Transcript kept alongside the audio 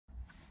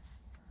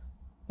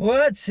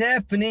What's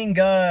happening,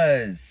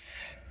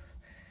 guys?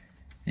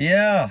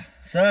 Yeah,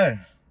 so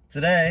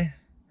today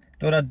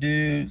thought I'd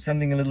do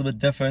something a little bit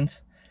different.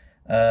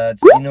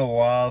 It's been a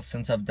while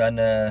since I've done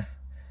a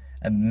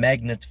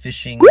magnet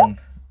fishing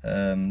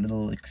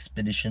little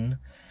expedition.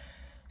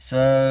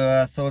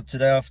 So I thought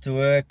today after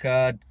work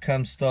I'd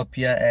come stop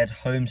here at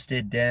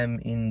Homestead Dam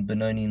in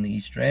Benoni in the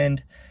East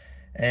Rand,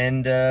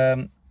 and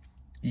go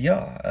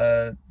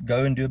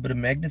and do a bit of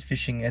magnet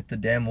fishing at the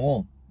dam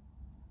wall.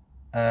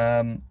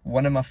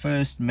 One of my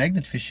first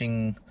magnet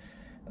fishing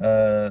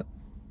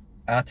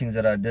outings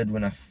that I did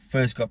when I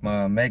first got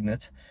my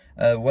magnet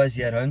was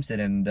here at Homestead,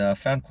 and I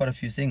found quite a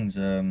few things.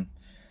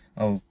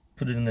 I'll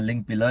put it in the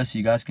link below so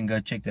you guys can go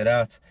check that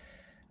out.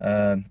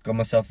 Got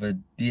myself a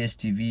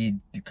DSTV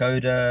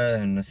decoder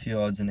and a few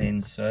odds and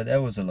ends, so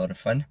that was a lot of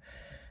fun.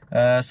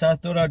 So I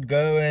thought I'd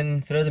go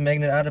and throw the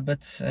magnet out a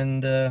bit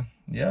and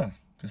yeah,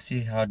 go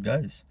see how it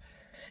goes.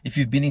 If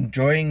you've been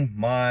enjoying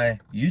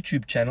my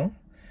YouTube channel,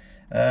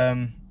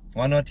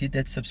 why not hit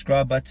that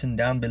subscribe button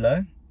down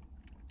below,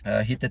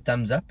 hit the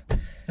thumbs up,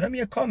 throw me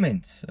a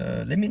comment,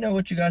 let me know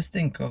what you guys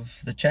think of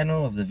the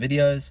channel, of the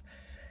videos,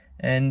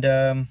 and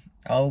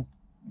I'll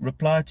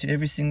reply to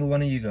every single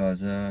one of you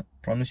guys, I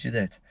promise you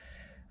that.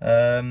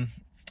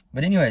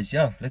 But anyways,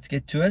 yeah, let's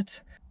get to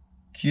it.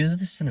 Cue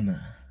the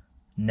cinema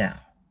now.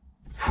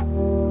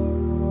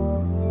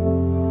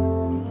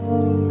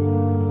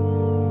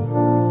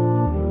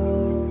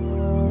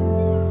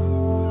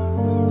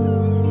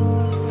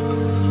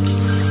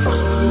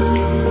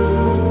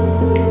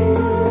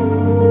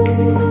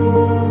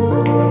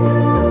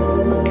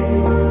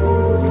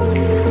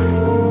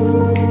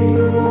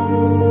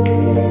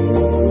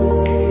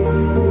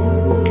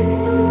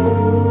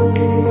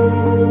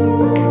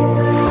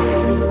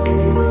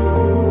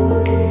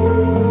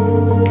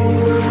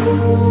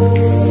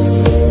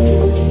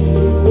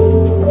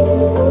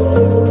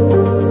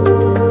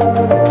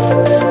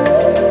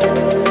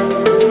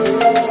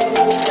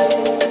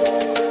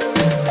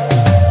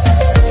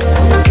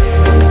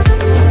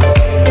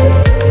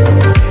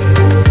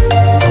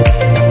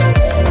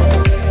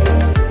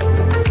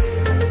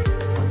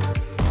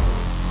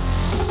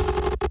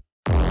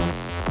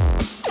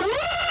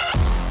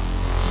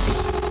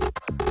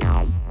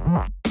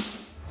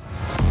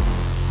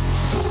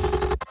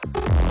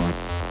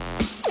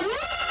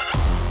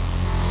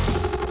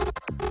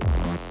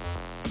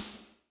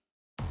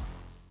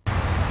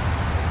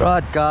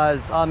 Right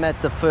guys, I'm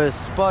at the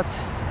first spot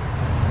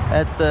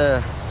at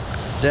the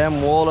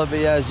dam wall over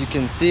here, as you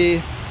can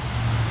see.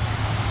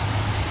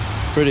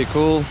 Pretty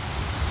cool.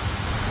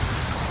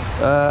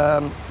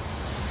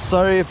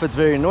 Sorry if it's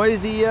very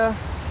noisy here,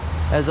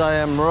 as I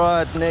am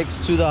right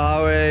next to the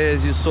highway,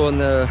 as you saw in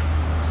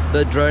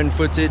the drone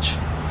footage.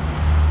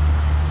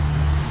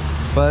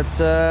 But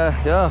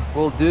yeah,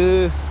 we'll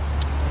do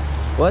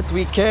what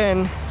we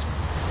can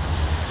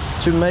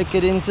to make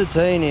it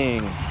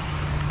entertaining.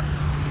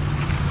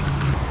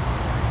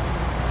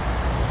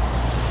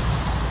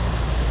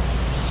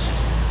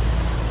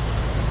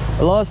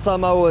 The last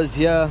time I was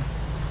here,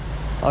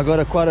 I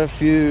got quite a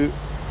few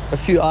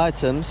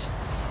items,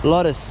 a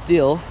lot of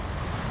steel.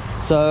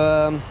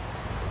 So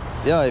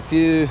yeah, if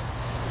you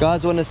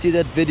guys want to see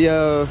that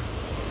video,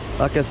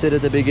 like I said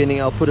at the beginning,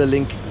 I'll put a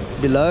link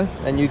below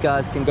and you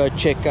guys can go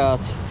check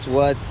out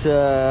what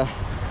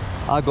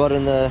I got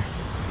in the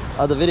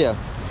other video.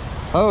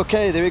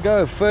 Okay, there we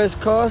go,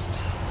 first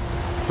cast,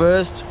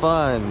 first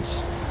find.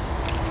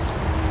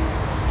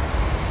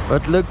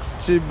 What looks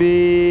to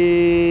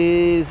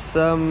be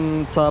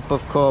some type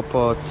of car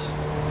part.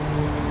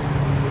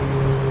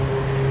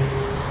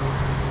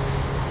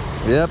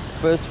 Yep,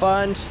 first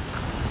find,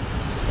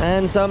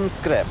 and some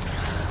scrap.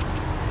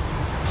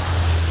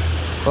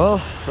 Well,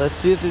 let's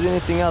see if there's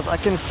anything else. I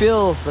can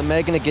feel the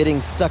magnet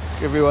getting stuck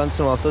every once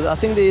in a while, so I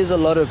think there is a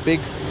lot of big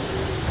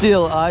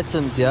steel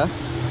items here.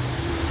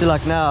 See,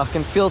 like now I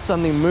can feel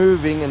something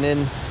moving, and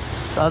then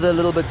it's either a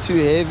little bit too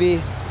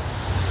heavy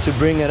to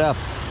bring it up.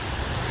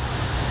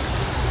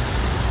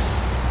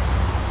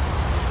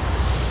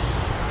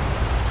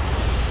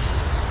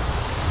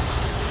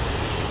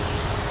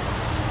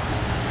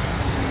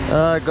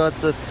 I got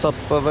the top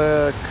of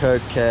a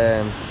Coke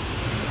can.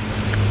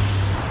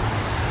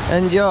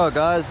 And yeah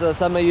guys,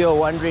 some of you are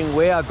wondering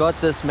where I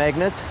got this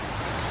magnet.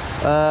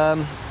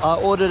 I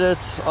ordered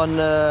it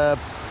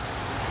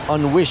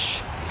on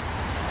Wish.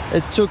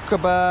 It took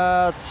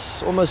about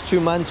almost 2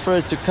 months for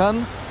it to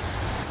come.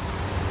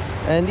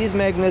 And these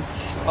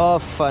magnets are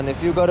fun.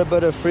 If you've got a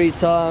bit of free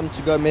time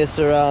to go mess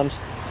around,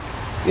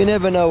 you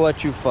never know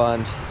what you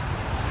find.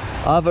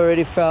 I've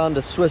already found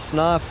a Swiss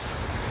knife,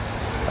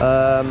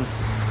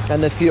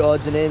 and a few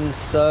odds and ends,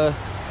 so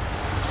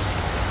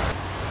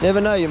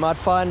never know, you might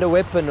find a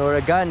weapon or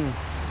a gun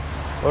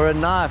or a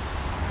knife.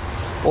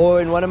 Or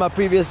in one of my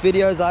previous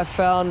videos I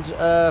found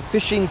a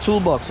fishing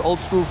toolbox, old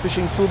school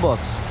fishing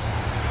toolbox,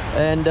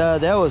 and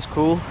that was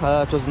cool.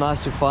 It was nice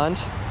to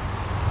find.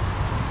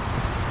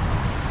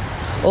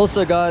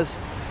 Also guys,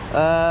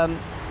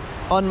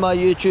 on my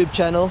YouTube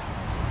channel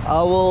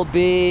I will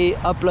be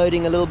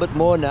uploading a little bit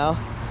more now.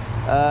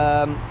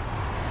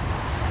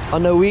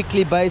 On a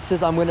weekly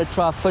basis, I'm going to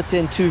try fit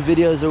in 2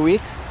 videos a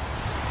week.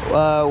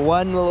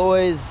 One will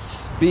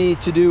always be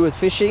to do with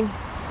fishing,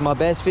 my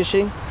bass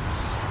fishing,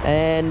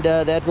 and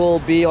that will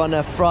be on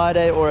a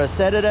Friday or a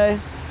Saturday,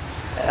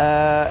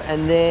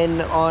 and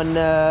then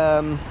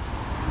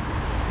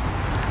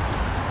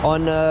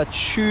on a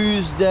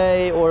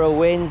Tuesday or a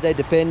Wednesday,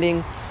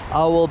 depending,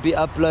 I will be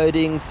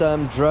uploading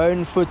some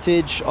drone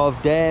footage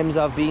of dams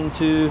I've been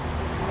to,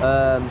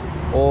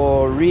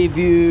 or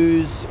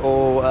reviews,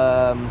 or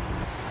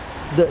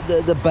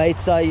the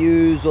baits I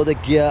use, or the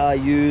gear I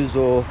use,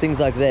 or things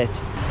like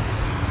that.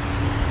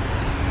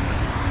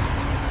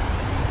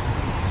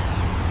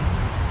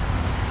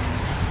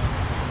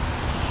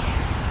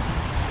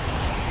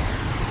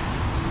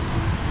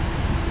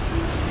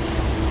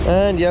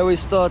 And yeah, we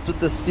start with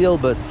the steel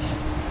bits.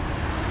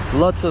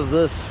 Lots of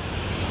this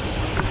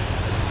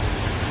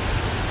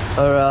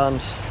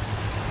around.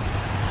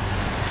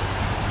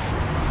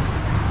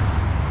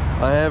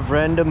 I have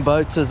random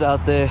boaters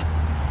out there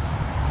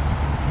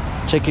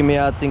checking me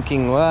out,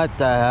 thinking, what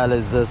the hell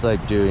is this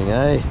like doing,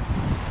 eh?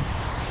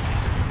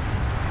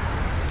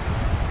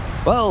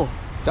 Well,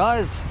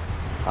 guys,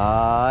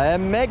 I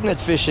am magnet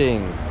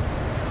fishing,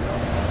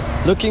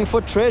 looking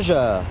for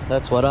treasure.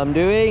 That's what I'm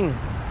doing.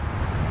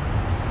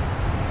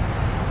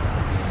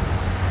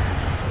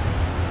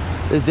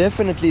 There's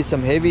definitely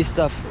some heavy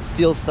stuff,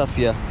 steel stuff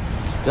here.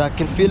 I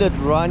can feel it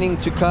running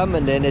to come,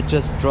 and then it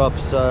just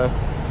drops. So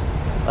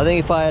I think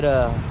if I had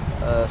a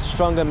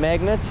stronger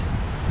magnet,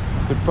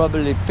 could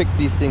probably pick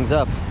these things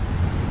up.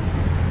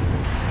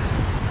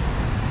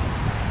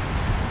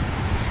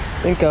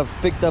 I think I've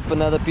picked up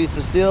another piece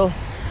of steel.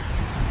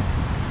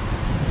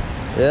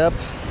 Yep,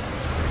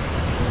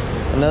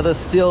 another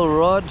steel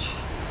rod.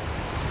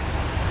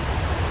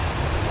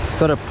 It's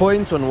got a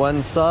point on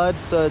one side,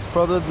 so it's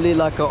probably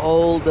like an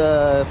old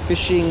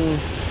fishing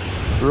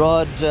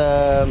rod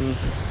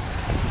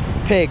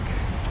peg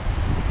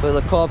for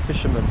the carp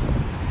fishermen.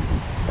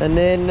 And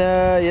then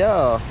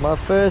yeah, my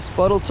first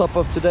bottle top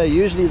of today.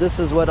 Usually this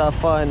is what I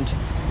find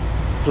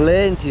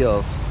plenty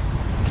of.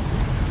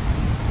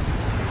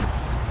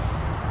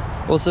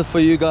 Also, for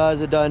you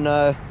guys that don't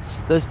know,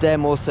 this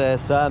dam also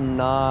has some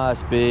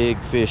nice big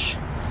fish,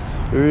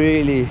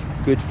 really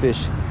good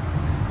fish.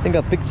 I think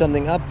I picked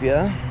something up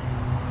here.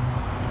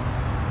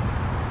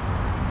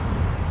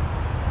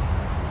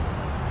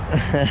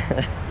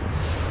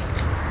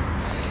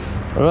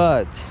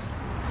 Right,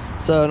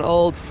 so an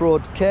old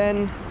fraud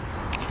can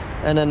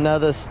and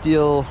another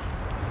steel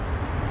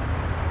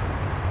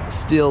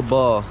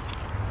bar.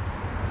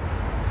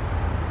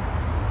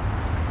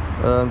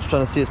 I'm just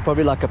trying to see, it's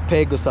probably like a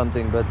peg or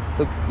something, but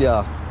look,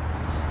 yeah,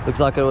 looks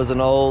like it was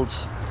an old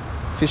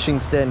fishing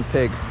stand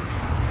peg.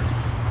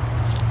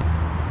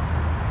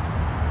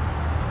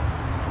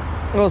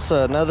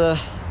 Also another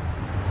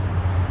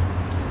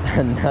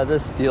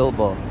steel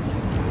bar.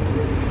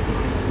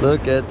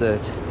 Look at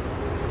that,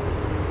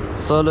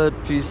 solid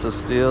piece of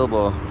steel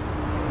bar.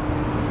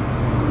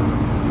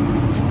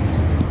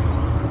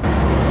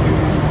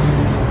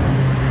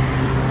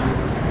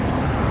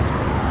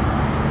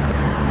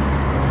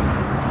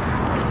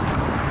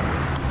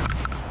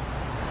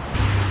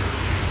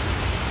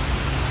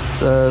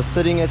 So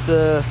sitting at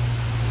the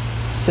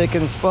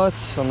second spot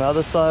on the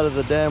other side of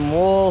the dam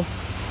wall.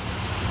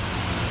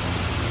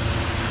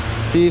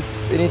 See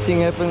if anything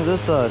happens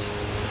this side.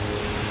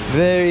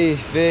 Very,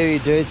 very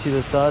dirty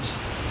this side.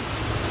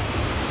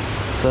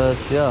 So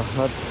it's, yeah,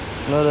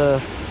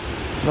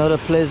 not a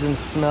pleasant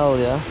smell,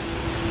 yeah.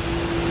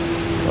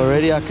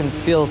 Already I can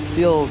feel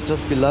steel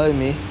just below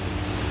me,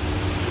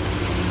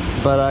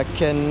 but I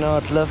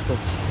cannot lift it.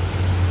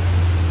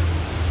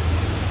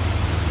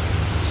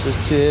 It's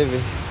just too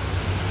heavy.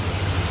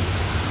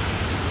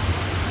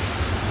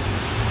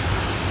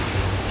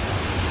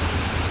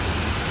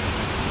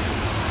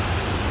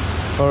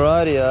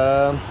 Alrighty,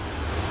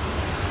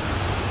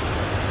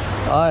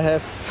 I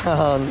have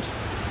found,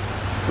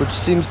 which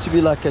seems to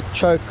be like a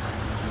choke,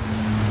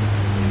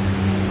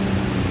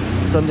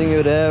 something you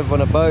would have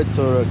on a boat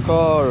or a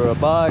car or a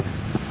bike,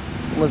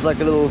 almost like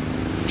a little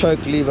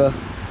choke lever.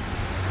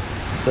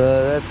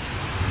 So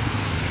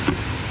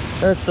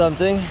that's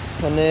something.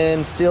 And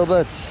then steel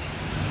bits.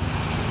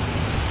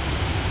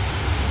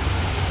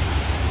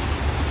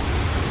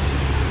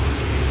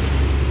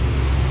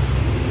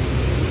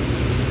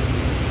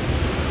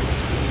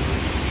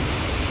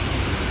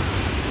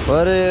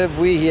 What have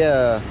we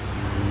here?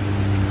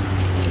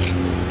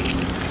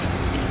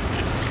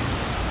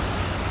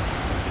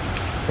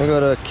 We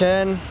got a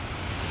can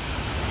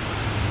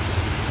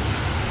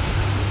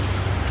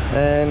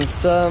and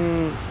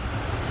some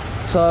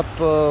type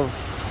of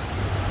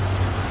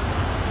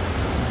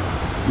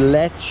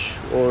latch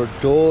or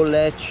door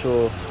latch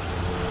or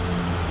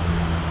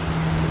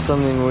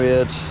something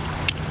weird.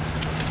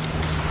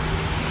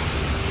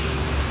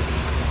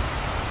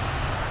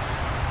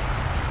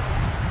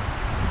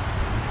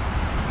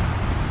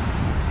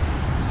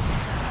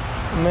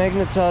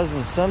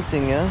 Magnetizing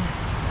something, yeah.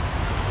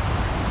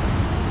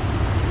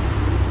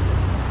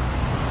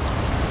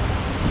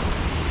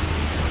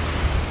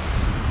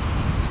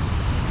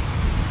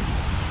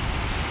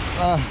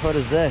 Ah, what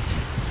is that?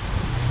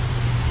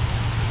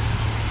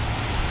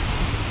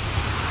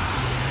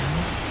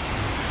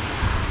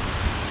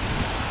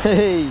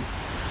 Hey!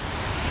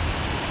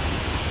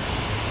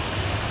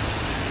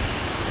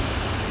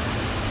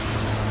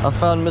 I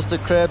found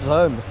Mr. Crab's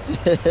home.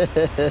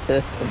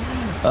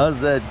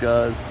 How's that,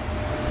 guys?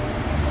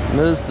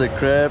 Mr.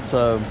 Crab's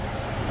home.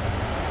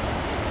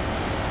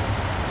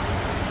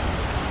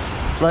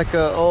 It's like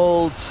a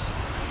old,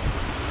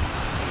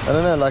 I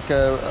don't know, like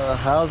a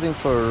housing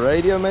for a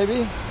radio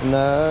maybe?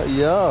 No,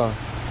 yeah.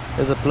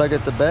 There's a plug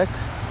at the back.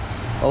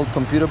 Old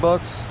computer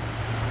box.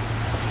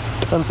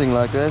 Something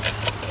like that.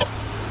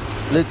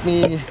 Let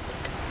me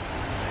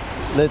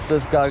let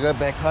this guy go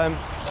back home.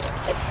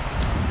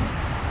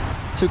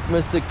 Took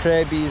Mr.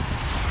 Krabby's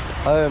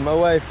home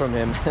away from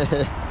him.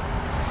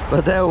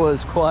 But that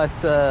was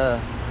quite a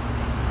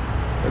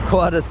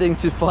thing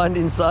to find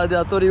inside there.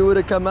 I thought he would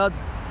have come out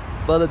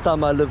by the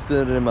time I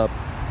lifted him up.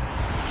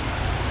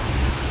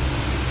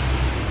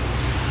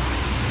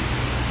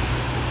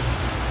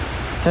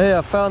 Hey,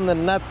 I found the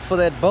nut for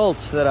that bolt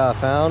that I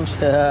found.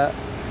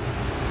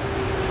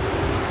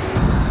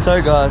 So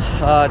guys,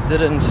 I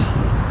didn't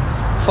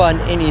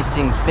find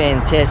anything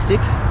fantastic.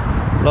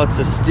 Lots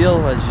of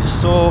steel, as you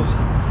saw.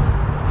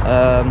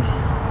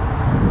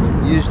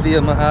 Usually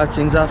on my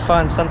outings I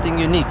find something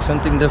unique,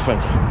 something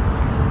different,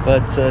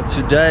 but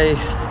today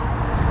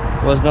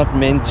was not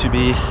meant to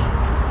be.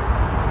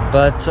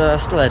 But I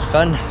still had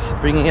fun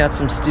bringing out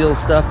some steel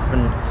stuff,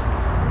 and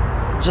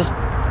just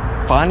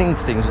finding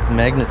things with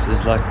magnets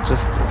is like,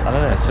 just, I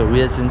don't know, it's a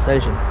weird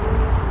sensation.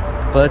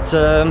 But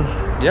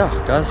yeah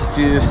guys, if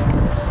you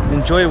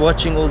enjoy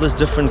watching all this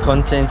different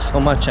content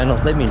on my channel,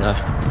 let me know.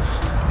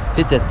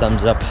 Hit that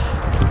thumbs up,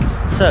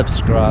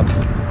 subscribe,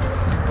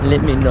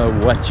 let me know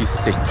what you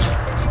think.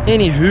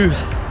 Anywho,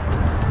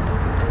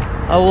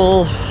 I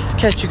will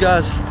catch you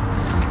guys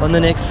on the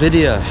next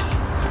video.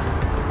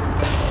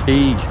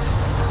 Peace.